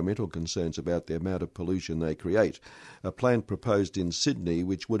environmental concerns about the amount of pollution they create. A plant proposed in Sydney,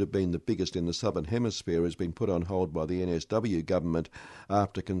 which would have been the biggest in the Southern Hemisphere, has been put on hold by the NSW government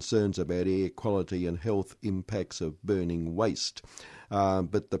after concerns about air quality and health impacts of burning waste.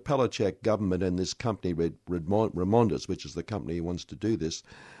 But the Palachak government and this company, Remondis, which is the company who wants to do this,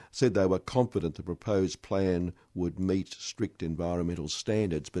 said they were confident the proposed plan would meet strict environmental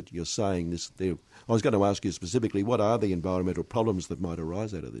standards. But you're saying this there. I was going to ask you specifically, what are the environmental problems that might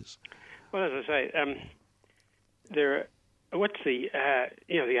arise out of this? Well, as I say, what's the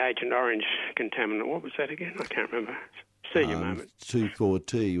the Agent Orange contaminant? What was that again? I can't remember. Senior moment.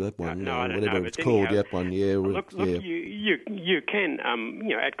 2,4-T, that one. No, I don't whatever know, it's called, anyhow, that one. Yeah. Look, yeah. you can,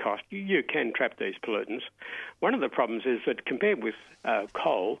 at cost, you can trap these pollutants. One of the problems is that compared with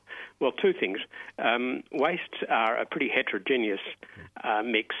coal, well, two things. Wastes are a pretty heterogeneous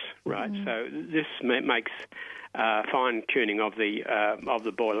mix, right? So this makes fine tuning of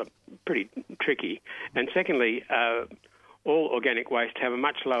the boiler pretty tricky. And secondly, all organic waste have a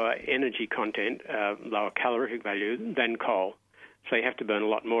much lower energy content, lower calorific value than coal. So you have to burn a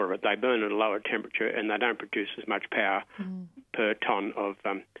lot more of it. They burn at a lower temperature and they don't produce as much power per tonne of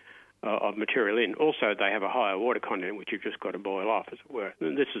material in. Also, they have a higher water content, which you've just got to boil off, as it were.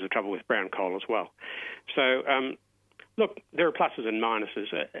 And this is the trouble with brown coal as well. So, look, there are pluses and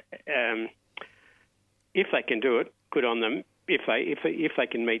minuses. If they can do it, good on them. If they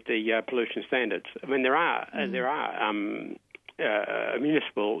can meet the pollution standards, I mean there are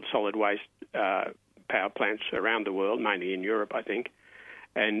municipal solid waste power plants around the world, mainly in Europe, I think.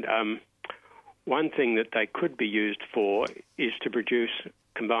 And one thing that they could be used for is to produce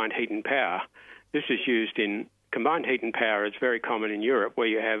combined heat and power. This is used in combined heat and power. It's very common in Europe, where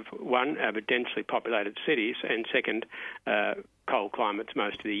you have one, densely populated cities, and second, cold climates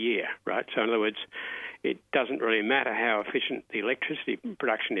most of the year. Right. So in other words, it doesn't really matter how efficient the electricity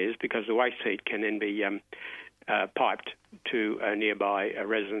production is, because the waste heat can then be piped to nearby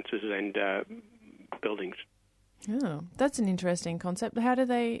residences and buildings. Oh, that's an interesting concept. How do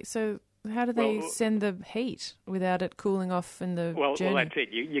they send the heat without it cooling off in the journey? Well, that's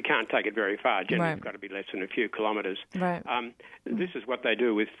it. You can't take it very far. Generally, It's got to be less than a few kilometres. Right. This is what they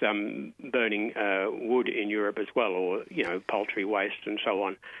do with burning wood in Europe as well, or poultry waste and so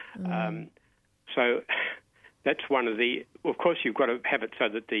on. So that's one of the. Of course, you've got to have it so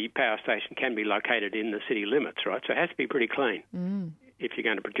that the power station can be located in the city limits, right? So it has to be pretty clean if you're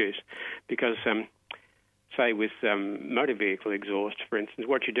going to produce, because. Say with motor vehicle exhaust, for instance,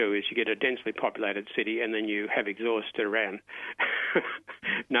 what you do is you get a densely populated city and then you have exhaust around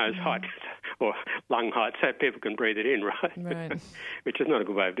nose height or lung height so people can breathe it in, right? Right. Which is not a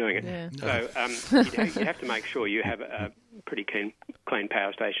good way of doing it. Yeah. So you have to make sure you have a pretty clean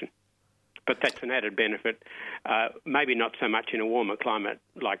power station. But that's an added benefit, maybe not so much in a warmer climate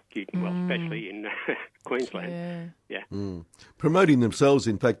especially in Queensland. Yeah. Promoting themselves,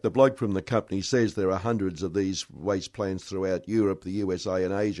 in fact, the bloke from the company says there are hundreds of these waste plants throughout Europe, the USA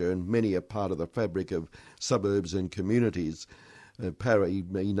and Asia, and many are part of the fabric of suburbs and communities. He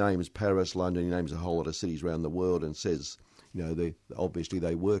names Paris, London, he names a whole lot of cities around the world and says, obviously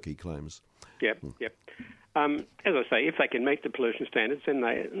they work, he claims. Yep. As I say, if they can meet the pollution standards, then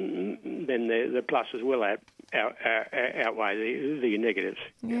the pluses will outweigh the negatives.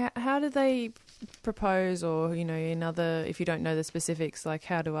 Yeah. How do they propose, or in other, if you don't know the specifics, like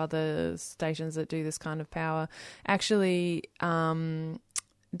how do other stations that do this kind of power actually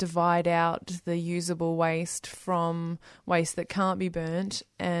divide out the usable waste from waste that can't be burnt?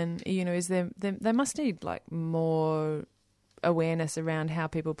 And is they must need more awareness around how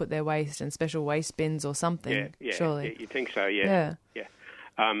people put their waste and special waste bins or something, surely. Yeah, you think so, yeah.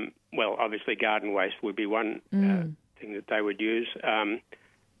 Well, obviously garden waste would be one thing that they would use.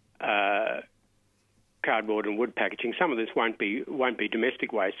 Cardboard and wood packaging. Some of this won't be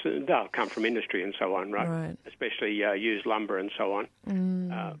domestic waste. They'll come from industry and so on, right? Especially used lumber and so on,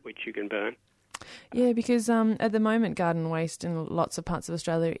 which you can burn. Yeah, because at the moment garden waste in lots of parts of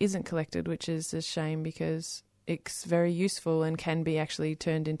Australia isn't collected, which is a shame because it's very useful and can be actually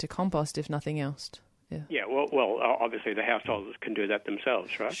turned into compost, if nothing else. Yeah. Well, obviously the householders can do that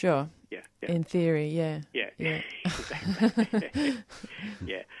themselves, right? Sure. Yeah. In theory, yeah. Yeah. Yeah.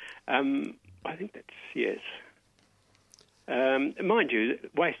 I think that's yes. Mind you,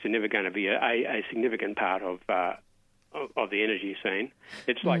 waste are never going to be a significant part of the energy scene.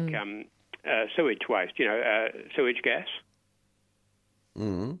 It's like sewage waste. Sewage gas.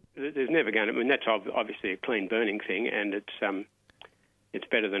 There's never going to. I mean, that's obviously a clean burning thing, and it's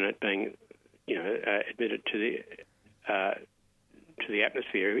better than it being, admitted to the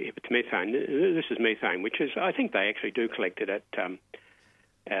atmosphere. If it's methane, this is methane, which is, I think they actually do collect it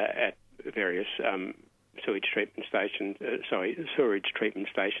at various sewage treatment stations. Sewage treatment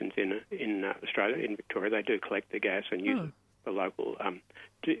stations in Australia, in Victoria. They do collect the gas and use it for local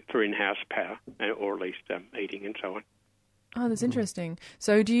for in-house power, or at least heating and so on. Oh, that's interesting.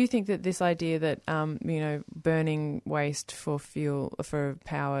 So do you think that this idea that, burning waste for fuel, for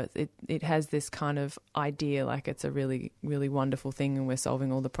power, it has this kind of idea like it's a really, really wonderful thing and we're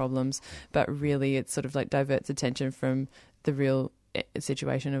solving all the problems, but really it sort of like diverts attention from the real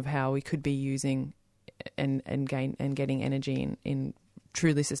situation of how we could be using and getting energy in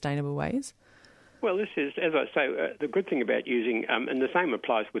truly sustainable ways? Well, this is, as I say, the good thing about using, and the same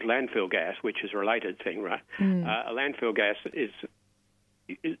applies with landfill gas, which is a related thing, right? A landfill gas that's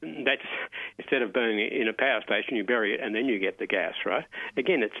instead of burning it in a power station, you bury it and then you get the gas, right?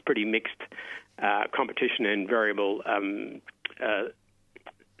 Again, it's pretty mixed competition and variable,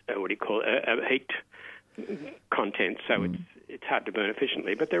 heat content, so it's hard to burn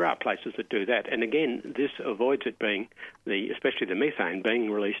efficiently, but there are places that do that. And again, this avoids it being, especially the methane,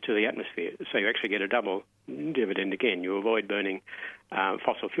 being released to the atmosphere. So you actually get a double dividend again. You avoid burning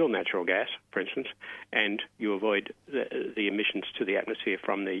fossil fuel natural gas, for instance, and you avoid the emissions to the atmosphere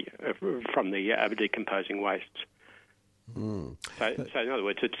from the decomposing wastes. So in other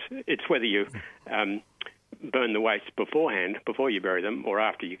words, it's whether you burn the waste beforehand, before you bury them, or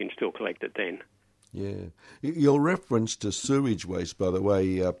after. You can still collect it then. Yeah. Your reference to sewage waste, by the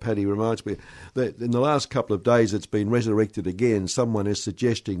way, Paddy, reminds me that in the last couple of days it's been resurrected again. Someone is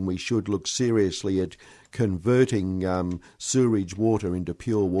suggesting we should look seriously at converting sewage water into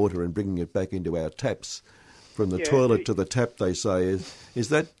pure water and bringing it back into our taps. From the toilet to the tap, they say. Is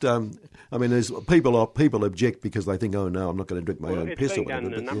that? There's people object because they think, oh no, I'm not going to drink my own piss or whatever. It's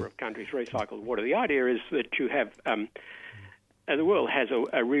been done in a number of countries, recycled water. The idea is that you have the world has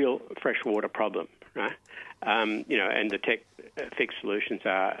a real freshwater problem, right? And the tech fixed solutions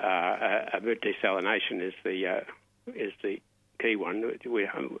are desalination is the key one.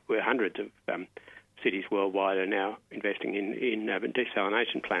 Where hundreds of cities worldwide are now investing in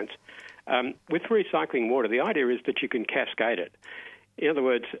desalination plants. With recycling water, the idea is that you can cascade it. In other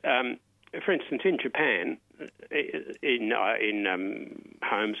words, for instance, in Japan, in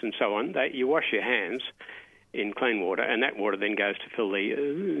homes and so on, you wash your hands in clean water, and that water then goes to fill the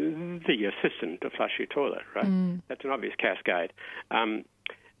cistern to flush your toilet, right? That's an obvious cascade.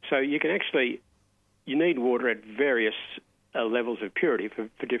 So you can you need water at various levels of purity for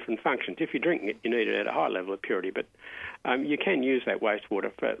different functions. If you're drinking it, you need it at a high level of purity, but you can use that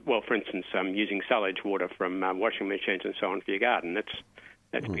wastewater for instance, using sullage water from washing machines and so on for your garden.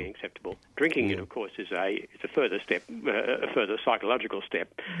 That's being acceptable. Drinking it, of course, is a further step, a further psychological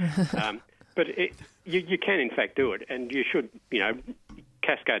step. But you can, in fact, do it, and you should,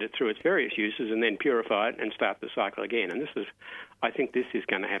 cascade it through its various uses and then purify it and start the cycle again. And I think this is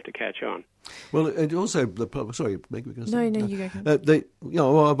going to have to catch on. Well, and also, sorry, Meg, we're going to say. No, you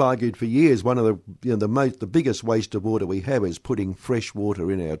go. I've argued for years one of the biggest waste of water we have is putting fresh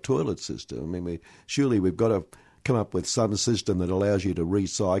water in our toilet system. I mean, we've got to come up with some system that allows you to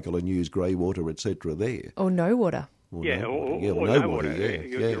recycle and use grey water, etc. there. Or no water. Or no water.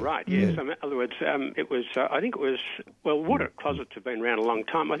 You're right. Yes. In other words, it was. I think it was. Well, water closets have been around a long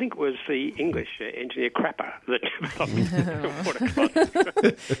time. I think it was the English engineer Crapper that developed water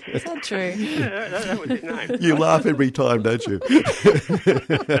closets. Is that true? That was his name. You laugh every time, don't you?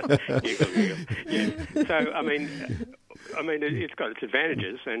 Yeah. So I mean, it's got its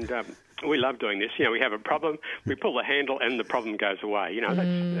advantages, and we love doing this. We have a problem, we pull the handle, and the problem goes away.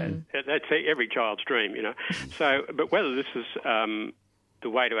 That's every child's dream. So, but whether this is the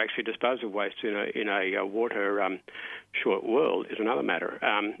way to actually dispose of waste in a water short world is another matter.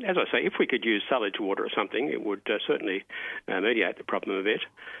 As I say, if we could use sullage water or something, it would certainly mediate the problem a bit.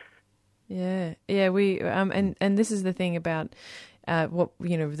 Yeah. We and this is the thing about.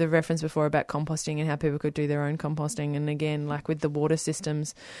 The reference before about composting and how people could do their own composting. And again, like with the water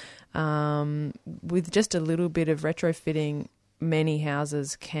systems, with just a little bit of retrofitting, many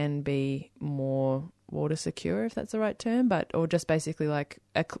houses can be more water secure, if that's the right term, or just basically like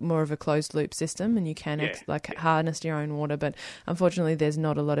more of a closed loop system, and you can harness your own water. But unfortunately, there's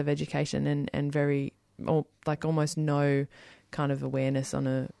not a lot of education and almost no kind of awareness on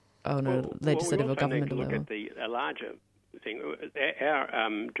a legislative or governmental level. We also need to look at the larger thing. Our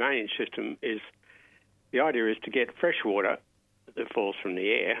drainage system the idea is to get fresh water that falls from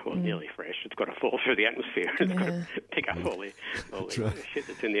the air, or nearly fresh. It's got to fall through the atmosphere. It's got to pick up all the shit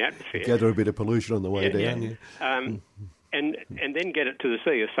that's in the atmosphere. Gather a bit of pollution on the way down. Yeah. And then get it to the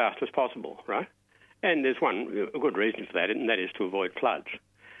sea as fast as possible, right? And there's a good reason for that, and that is to avoid floods.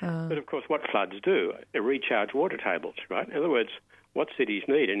 But of course, what floods do are recharge water tables, right? In other words, what cities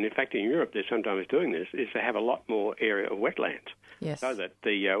need, and in fact in Europe they're sometimes doing this, is to have a lot more area of wetlands, so that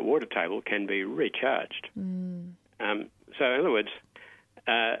the water table can be recharged. So in other words,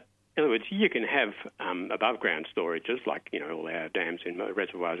 you can have above ground storages like all our dams and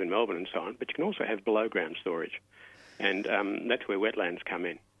reservoirs in Melbourne and so on, but you can also have below ground storage, and that's where wetlands come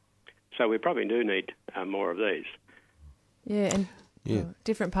in. So we probably do need more of these. Yeah, and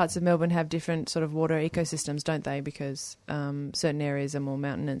different parts of Melbourne have different sort of water ecosystems, don't they? Because certain areas are more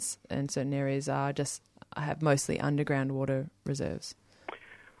mountainous and certain areas have mostly underground water reserves.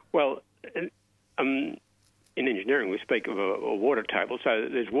 Well, in engineering we speak of a water table. So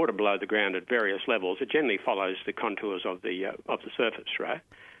there's water below the ground at various levels. It generally follows the contours of the surface, right?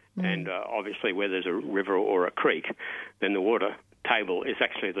 And obviously where there's a river or a creek, then the water table is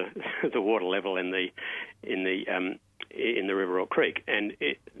actually the water level in the river or creek, and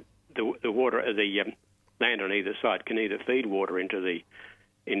the land on either side can either feed water into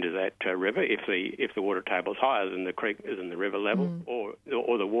that river if the water table is higher than the creek than the river level, or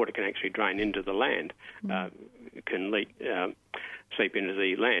the water can actually drain into the land, can seep into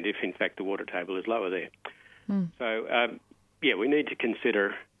the land if in fact the water table is lower there. So we need to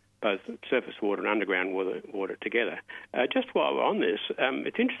consider both surface water and underground water together. Just while we're on this,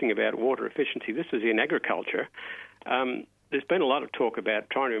 it's interesting about water efficiency. This is in agriculture. There's been a lot of talk about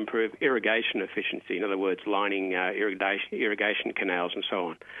trying to improve irrigation efficiency, in other words, lining irrigation canals and so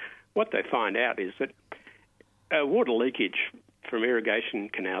on. What they find out is that water leakage from irrigation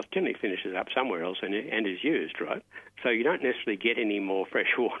canals generally finishes up somewhere else and is used, right? So you don't necessarily get any more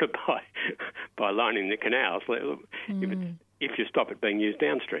fresh water by lining the canals if you stop it being used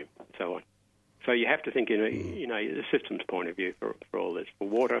downstream and so on. So you have to think in a systems point of view for all this, for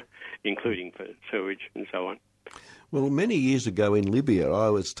water, including for sewage and so on. Well, many years ago in Libya, I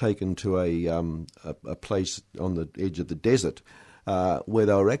was taken to a place on the edge of the desert where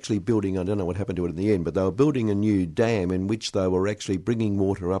they were actually building, I don't know what happened to it in the end, but they were building a new dam in which they were actually bringing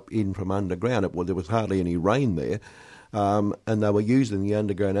water up in from underground. There was hardly any rain there, and they were using the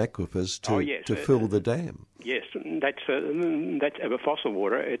underground aquifers to fill the dam. Yes, that's fossil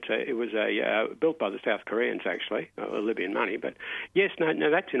water. It was built by the South Koreans, actually, Libyan money. But yes,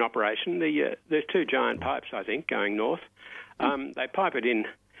 no, that's in operation. There's two giant pipes, I think, going north. They pipe it in.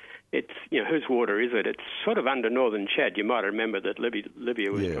 It's whose water is it? It's sort of under northern Chad. You might remember that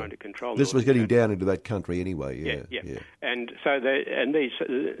Libya was trying to control. This was getting down into that country anyway. Yeah. And so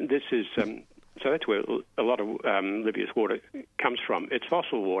this is. So that's where a lot of Libya's water comes from. It's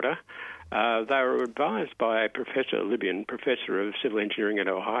fossil water. They were advised by a professor, a Libyan professor of civil engineering at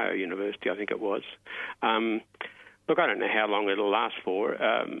Ohio University, I think it was. Look, I don't know how long it'll last for,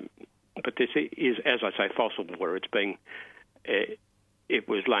 but this is, as I say, fossil water. It's being, it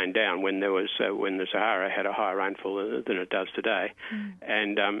was laying down when there was when the Sahara had a higher rainfall than it does today,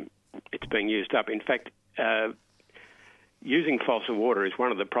 and it's being used up. In fact, using fossil water is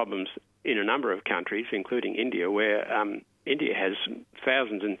one of the problems in a number of countries, including India, where India has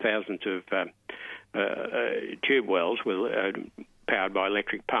thousands and thousands of tube wells powered by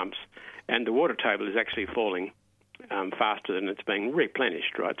electric pumps, and the water table is actually falling faster than it's being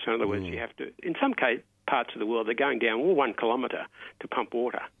replenished, right? So in other words, you have to, in some parts of the world, they're going down 1 kilometre to pump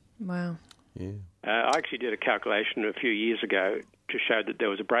water. Wow. Yeah. I actually did a calculation a few years ago to show that there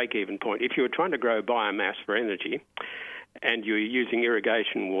was a break-even point. If you were trying to grow biomass for energy, and you were using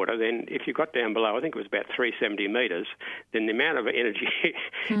irrigation water, then if you got down below, I think it was about 370 metres, then the amount of energy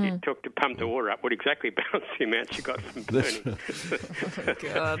it took to pump the water up would exactly balance the amount you got from burning. Oh,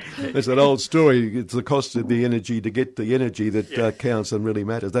 God. There's that old story, it's the cost of the energy to get the energy that counts and really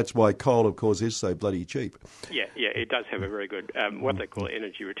matters. That's why coal, of course, is so bloody cheap. Yeah, it does have a very good, what they call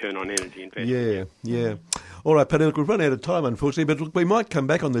energy return on energy investment. Yeah. All right, Pat, we've run out of time, unfortunately, but look, we might come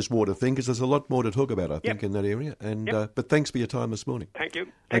back on this water thing because there's a lot more to talk about, I think, in that area. And but thanks for your time this morning. Thank you.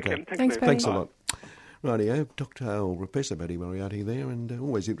 Okay. Thanks, Paddy. Thanks a lot. Rightio, Professor Paddy Moriarty there, and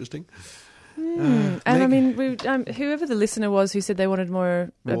always interesting. And I mean, whoever the listener was who said they wanted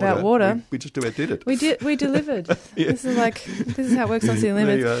more about water, we just about did it. We delivered. This is how it works on City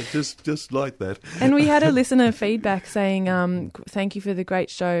Limits. Yeah, just like that. And we had a listener feedback saying, thank you for the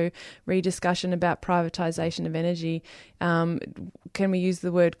great show, rediscussion about privatisation of energy. Can we use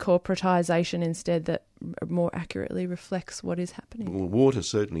the word corporatisation instead, that more accurately reflects what is happening? Well, water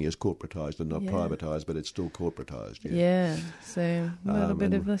certainly is corporatised and not privatised, but it's still corporatised. Yeah, so a little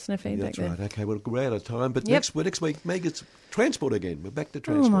bit of listener feedback there. That's right. Okay, well, we're out of time, but next week, Meg, it's transport again. We're back to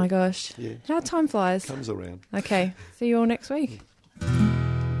transport. Oh, my gosh. Yeah. How time flies. Comes around. Okay, see you all next week.